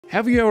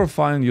Have you ever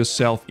found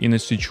yourself in a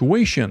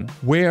situation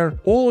where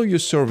all of your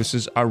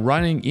services are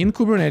running in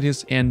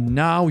Kubernetes and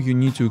now you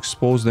need to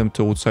expose them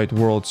to outside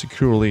world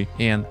securely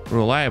and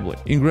reliably?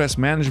 Ingress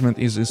management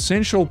is an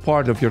essential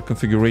part of your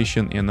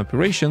configuration and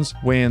operations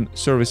when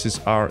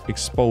services are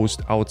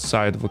exposed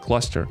outside of a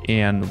cluster,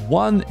 and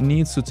one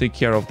needs to take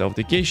care of the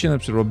authentication,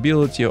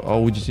 observability,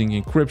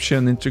 auditing,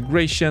 encryption,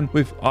 integration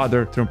with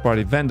other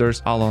third-party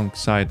vendors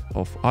alongside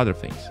of other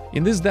things.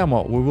 In this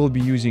demo, we will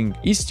be using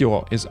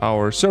Istio as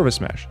our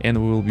service mesh, and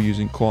we will be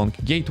using Kong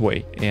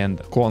Gateway and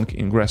Kong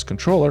Ingress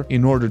controller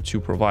in order to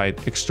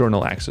provide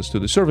external access to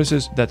the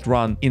services that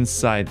run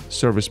inside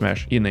service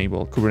mesh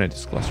enabled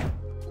Kubernetes cluster.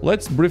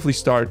 Let's briefly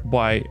start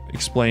by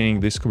explaining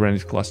this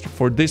Kubernetes cluster.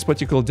 For this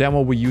particular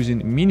demo, we're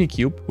using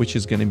Minikube, which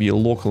is going to be a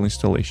local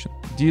installation.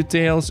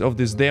 Details of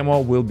this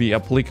demo will be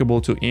applicable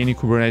to any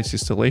Kubernetes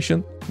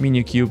installation.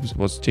 Minikube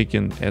was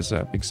taken as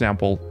an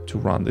example to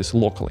run this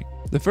locally.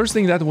 The first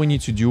thing that we need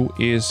to do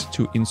is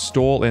to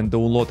install and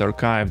download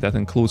archive that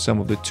includes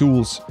some of the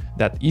tools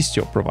that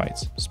Istio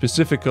provides.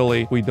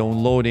 Specifically, we're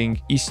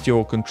downloading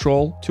Istio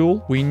control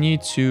tool. We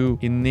need to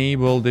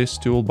enable this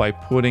tool by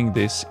putting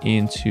this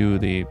into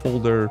the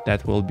folder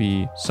that will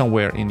be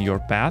somewhere in your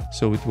path,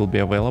 so it will be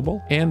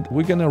available. And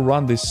we're gonna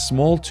run this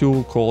small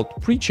tool called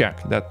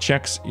precheck that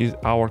checks is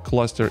our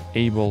cluster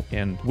able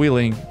and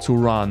willing to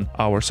run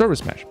our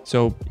service mesh.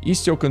 So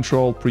Istio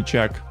control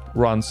precheck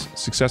runs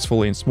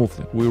successfully and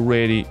smoothly. We're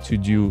ready to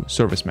do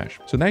service mesh.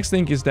 So next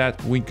thing is that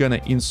we're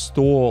gonna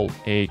install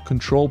a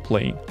control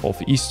plane of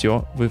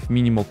Istio with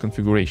minimal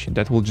configuration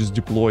that will just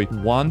deploy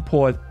one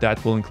pod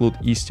that will include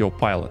Istio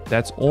pilot.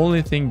 That's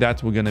only thing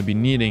that we're gonna be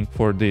needing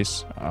for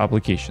this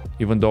application.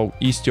 Even though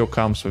Istio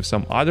comes with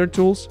some other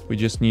tools, we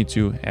just need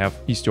to have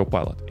Istio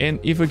pilot.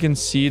 And if we can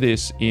see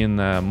this in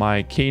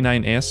my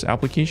K9S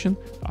application,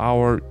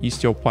 our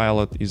Istio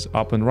pilot is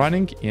up and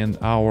running and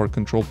our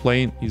control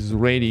plane is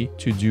ready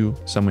to do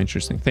some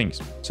interesting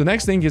things. So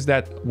next thing is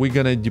that we're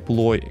gonna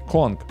deploy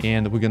Kong,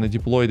 and we're gonna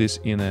deploy this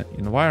in an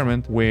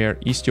environment where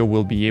Istio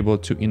will be able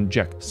to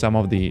inject some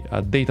of the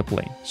data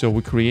plane. So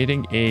we're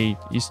creating a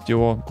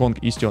Kong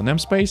Istio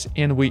namespace,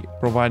 and we're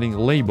providing a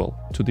label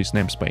to this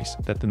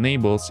namespace that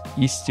enables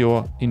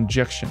Istio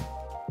injection.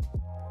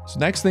 So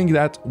next thing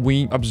that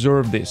we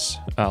observe this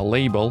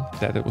label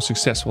that it was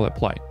successfully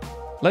applied.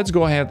 Let's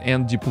go ahead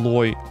and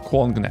deploy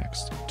Kong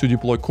next. To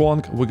deploy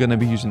Kong, we're going to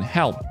be using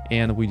Helm,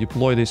 and we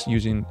deploy this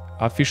using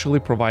officially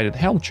provided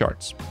Helm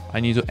charts.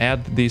 I need to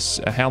add this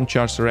Helm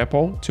charts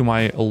repo to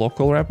my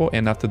local repo,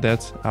 and after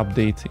that,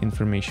 update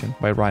information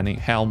by running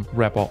Helm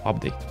repo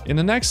update. In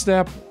the next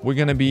step, we're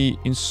going to be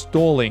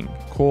installing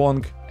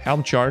Kong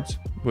Helm chart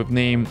with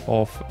name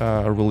of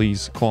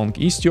release Kong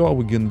Istio.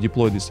 We're going to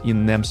deploy this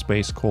in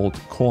namespace called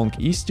Kong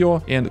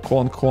Istio, and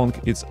Kong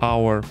is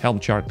our Helm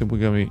chart that we're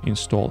going to be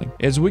installing.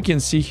 As we can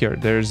see here,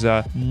 there's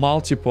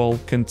multiple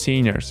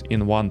containers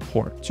in one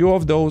port. Two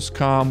of those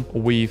come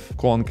with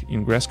Kong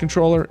Ingress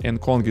controller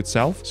and Kong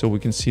itself. So we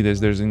can see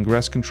there's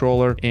Ingress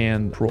controller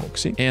and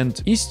proxy. And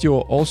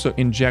Istio also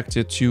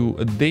injected two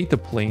data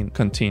plane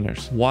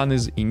containers. One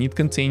is init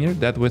container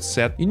that would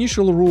set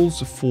initial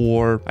rules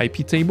for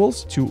IP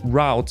tables to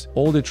route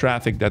all the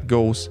traffic that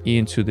goes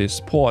into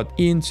this pod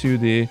into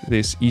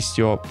this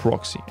Istio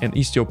proxy, and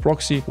Istio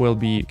proxy will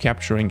be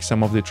capturing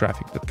some of the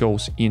traffic that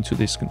goes into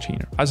this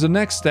container. As the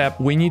next step,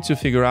 we need to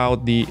figure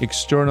out the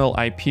external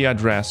IP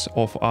address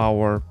of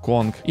our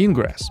Kong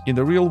Ingress. In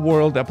the real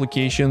world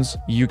applications,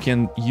 you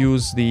can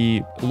use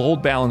the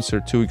load balancer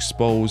to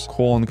expose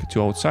Kong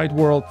to outside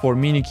world. For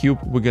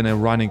Minikube, we're gonna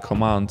run a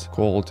command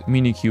called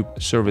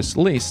Minikube service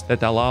list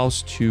that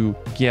allows to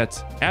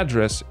get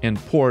address and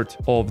port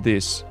of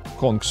this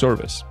Kong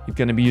service. It's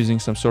going to be using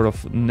some sort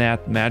of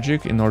net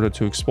magic in order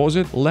to expose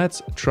it.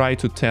 Let's try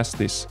to test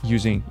this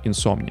using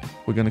Insomnia.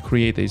 We're going to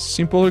create a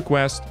simple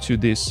request to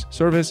this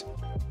service.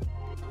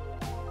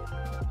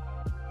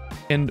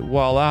 And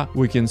voila,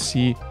 we can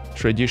see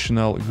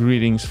traditional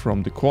greetings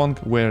from the Kong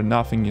where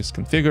nothing is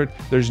configured.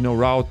 There's no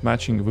route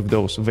matching with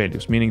those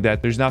values, meaning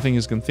that there's nothing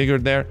is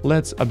configured there.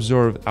 Let's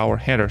observe our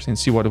headers and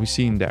see what we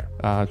see in there.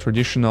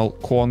 Traditional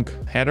Kong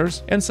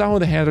headers and some of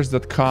the headers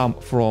that come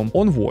from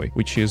Envoy,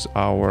 which is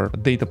our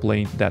data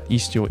plane that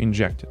Istio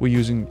injected. We're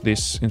using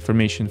this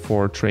information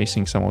for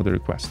tracing some of the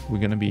requests. We're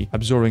going to be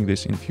observing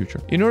this in future.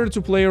 In order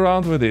to play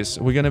around with this,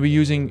 we're going to be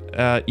using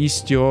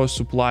Istio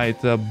supplied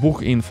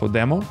BookInfo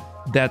demo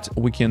that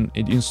we can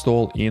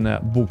install in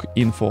a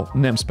BookInfo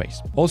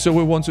namespace. Also,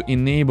 we want to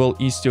enable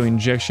Istio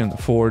injection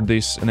for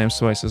this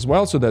namespace as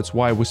well, so that's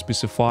why we're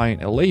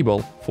specifying a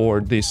label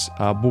for this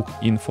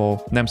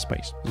BookInfo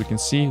namespace. As you can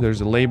see,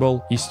 there's a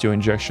label Istio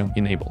injection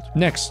enabled.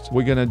 Next,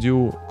 we're gonna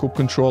do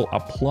kubectl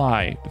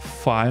apply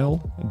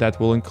file that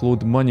will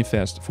include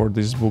manifest for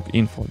this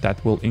BookInfo.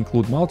 That will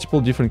include multiple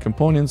different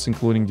components,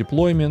 including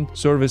deployment,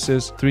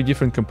 services, 3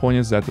 different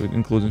components that will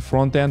include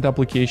front-end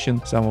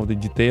application, some of the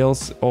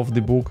details of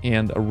the book,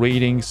 and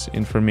ratings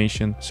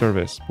information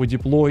service. We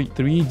deploy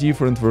 3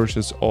 different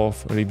versions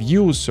of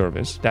reviews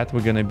service that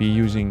we're going to be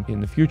using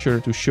in the future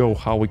to show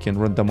how we can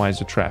randomize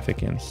the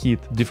traffic and hit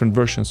different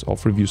versions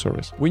of review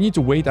service. We need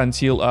to wait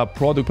until a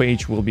product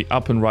page will be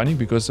up and running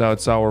because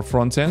it's our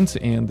front end,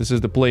 and this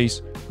is the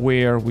place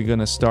where we're going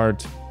to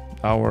start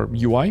our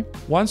UI.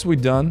 Once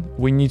we're done,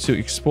 we need to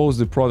expose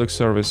the product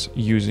service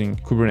using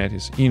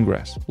Kubernetes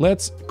Ingress.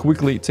 Let's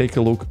quickly take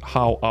a look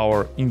how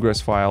our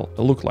Ingress file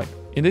look like.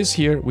 In this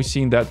here, we're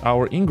seeing that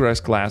our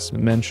Ingress class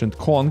mentioned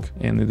conch,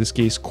 and in this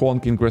case,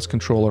 conch Ingress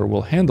controller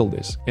will handle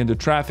this, and the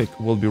traffic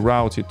will be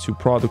routed to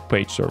product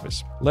page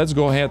service. Let's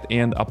go ahead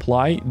and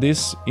apply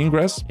this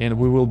Ingress, and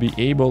we will be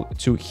able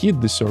to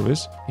hit the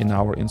service in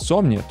our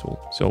Insomnia tool.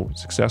 So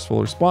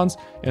successful response,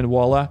 and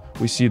voila,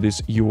 we see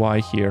this UI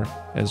here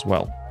as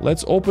well.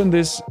 Let's open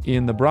this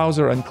in the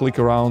browser and click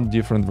around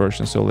different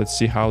versions. So let's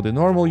see how the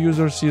normal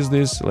user sees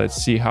this. Let's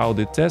see how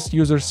the test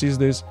user sees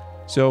this.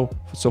 So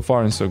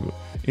far and so good.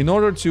 In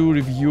order to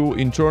review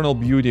internal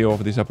beauty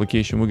of this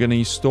application, we're going to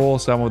install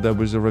some of the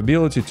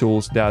observability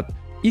tools that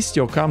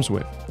Istio comes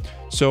with.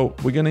 So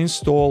we're going to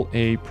install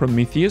a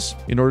Prometheus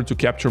in order to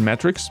capture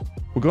metrics.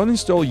 We're going to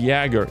install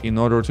Jaeger in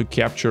order to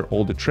capture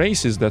all the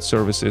traces that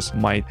services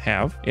might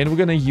have. And we're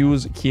going to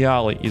use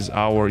Kiali as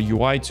our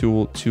UI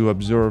tool to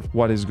observe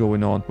what is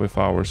going on with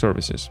our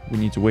services. We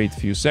need to wait a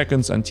few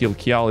seconds until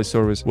Kiali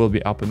service will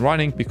be up and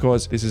running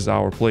because this is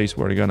our place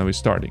where we're going to be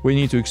starting. We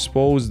need to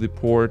expose the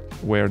port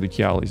where the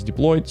Kiali is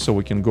deployed so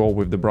we can go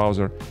with the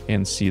browser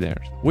and see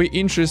there. We're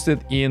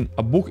interested in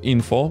a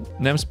BookInfo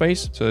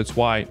namespace, so that's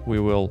why we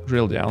will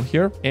drill down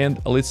here and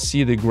let's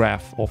see the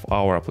graph of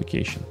our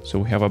application. So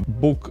we have a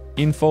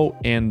BookInfo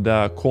and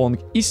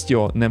conch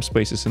Istio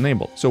namespace is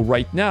enabled. So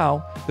right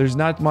now, there's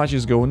not much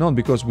is going on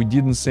because we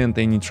didn't send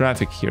any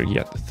traffic here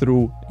yet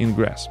through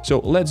Ingress. So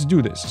let's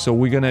do this. So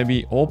we're gonna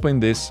be open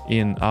this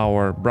in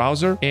our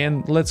browser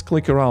and let's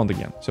click around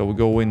again. So we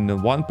go in the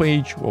one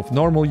page of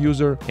normal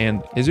user,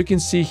 and as you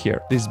can see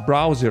here, this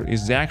browser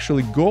is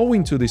actually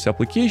going to this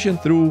application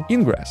through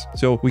Ingress.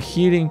 So we're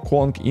hitting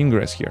conch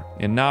Ingress here.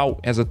 And now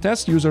as a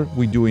test user,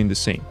 we're doing the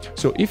same.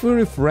 So if we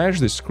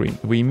refresh the screen,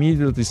 we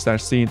immediately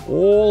start seeing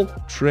all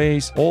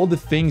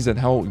the things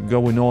that are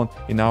going on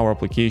in our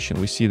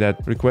application. We see that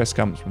request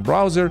comes from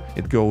browser,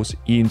 it goes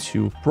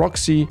into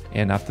proxy,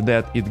 and after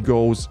that it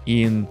goes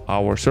in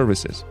our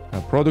services.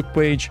 A product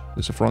page,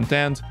 there's a front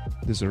end,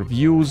 there's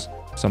reviews,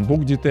 some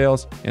book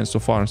details, and so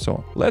far and so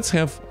on. Let's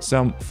have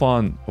some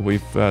fun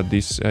with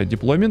this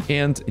deployment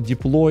and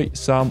deploy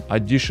some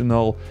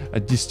additional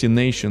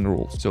destination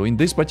rules. So in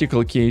this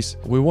particular case,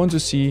 we want to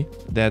see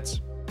that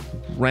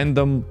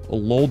random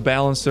load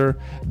balancer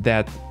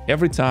that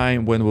every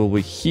time when we'll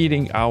be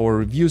hitting our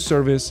review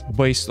service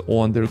based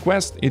on the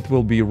request, it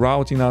will be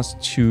routing us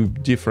to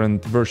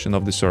different version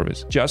of the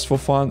service. Just for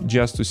fun,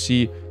 just to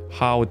see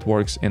how it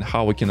works and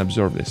how we can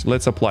observe this.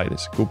 Let's apply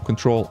this. Kube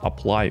control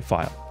apply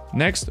file.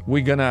 Next,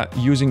 we're gonna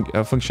using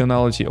a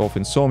functionality of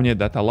Insomnia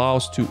that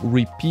allows to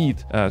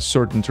repeat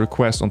certain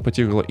requests on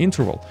particular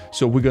interval.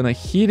 So we're gonna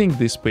hitting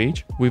this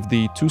page with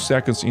the 2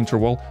 seconds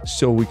interval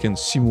so we can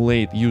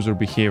simulate user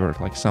behavior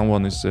like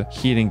someone is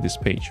hitting this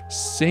page.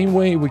 Same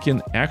way we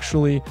can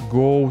actually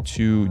go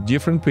to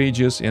different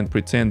pages and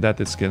pretend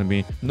that it's gonna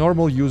be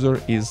normal user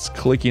is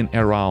clicking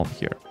around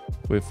here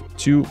with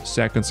 2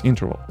 seconds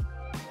interval.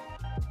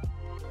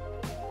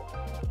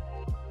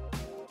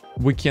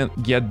 We can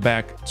get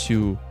back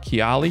to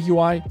Kiali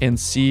UI and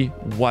see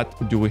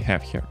what do we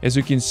have here. As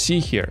you can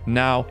see here,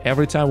 now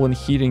every time when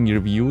hitting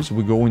reviews,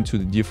 we go into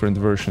the different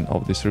version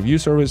of this review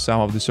service. Some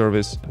of the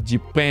service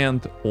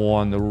depend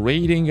on the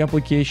rating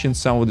application,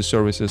 some of the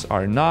services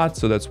are not,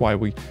 so that's why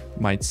we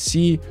might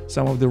see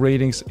some of the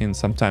ratings and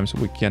sometimes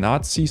we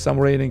cannot see some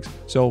ratings.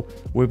 So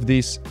with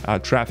these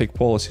traffic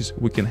policies,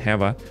 we can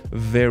have a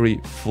very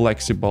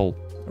flexible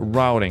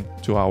routing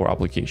to our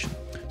application.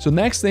 So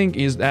next thing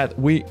is that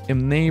we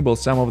enable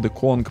some of the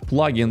conch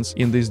plugins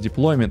in this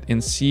deployment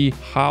and see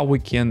how we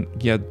can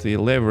get the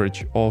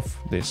leverage of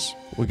this.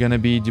 We're going to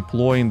be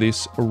deploying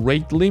this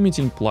rate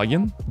limiting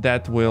plugin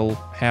that will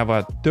have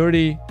a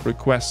 30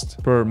 requests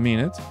per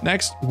minute.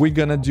 Next, we're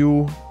going to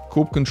do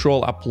kube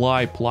control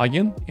apply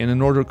plugin and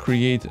in order to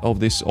create of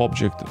this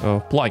object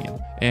plugin.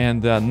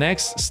 And the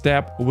next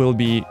step will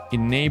be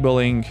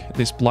enabling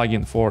this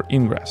plugin for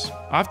Ingress.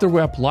 After we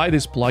apply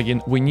this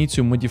plugin, we need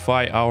to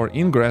modify our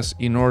Ingress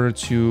in order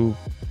to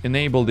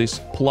enable this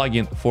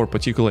plugin for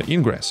particular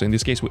Ingress. So in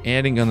this case, we're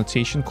adding a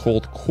annotation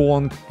called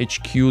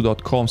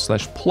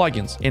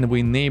conchhq.com/plugins, and we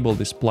enable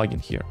this plugin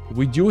here.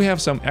 We do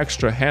have some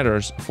extra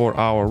headers for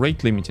our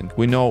rate limiting.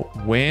 We know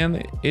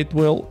when it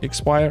will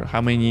expire,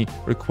 how many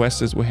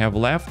requests we have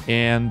left,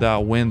 and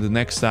when the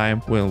next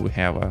time will we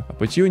have an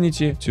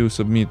opportunity to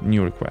submit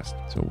new request.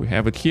 So we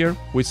have it here.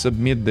 We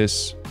submit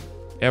this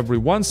every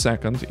 1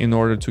 second in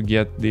order to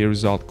get the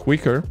result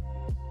quicker.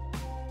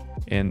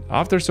 And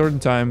after a certain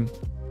time,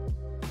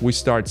 we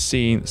start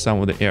seeing some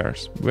of the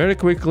errors. Very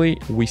quickly,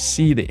 we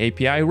see the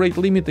API rate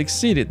limit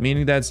exceeded,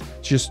 meaning that's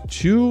just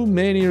too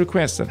many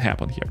requests that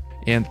happened here.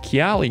 and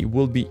Kiali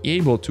will be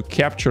able to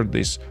capture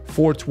this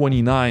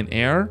 429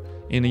 error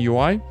in the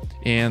UI,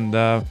 and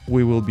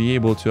we will be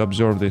able to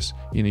observe this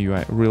in the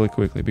UI really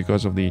quickly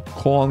because of the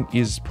Kong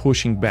is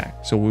pushing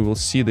back. So we will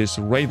see this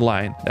red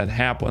line that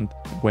happened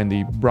when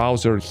the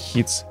browser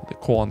hits the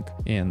Kong,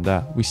 and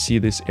we see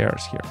these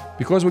errors here.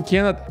 Because we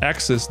cannot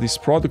access this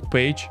product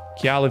page,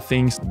 Kiali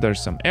thinks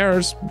there's some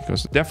errors,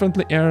 because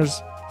definitely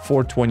errors.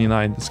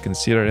 429 is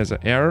considered as an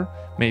error,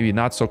 maybe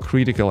not so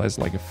critical as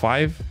like a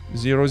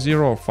 500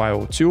 or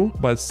 502,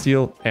 but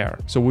still error.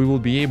 So we will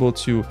be able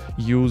to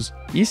use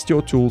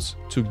Istio tools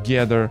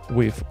together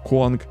with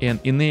Kong and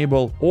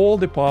enable all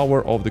the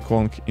power of the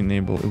Kong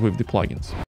enabled with the plugins.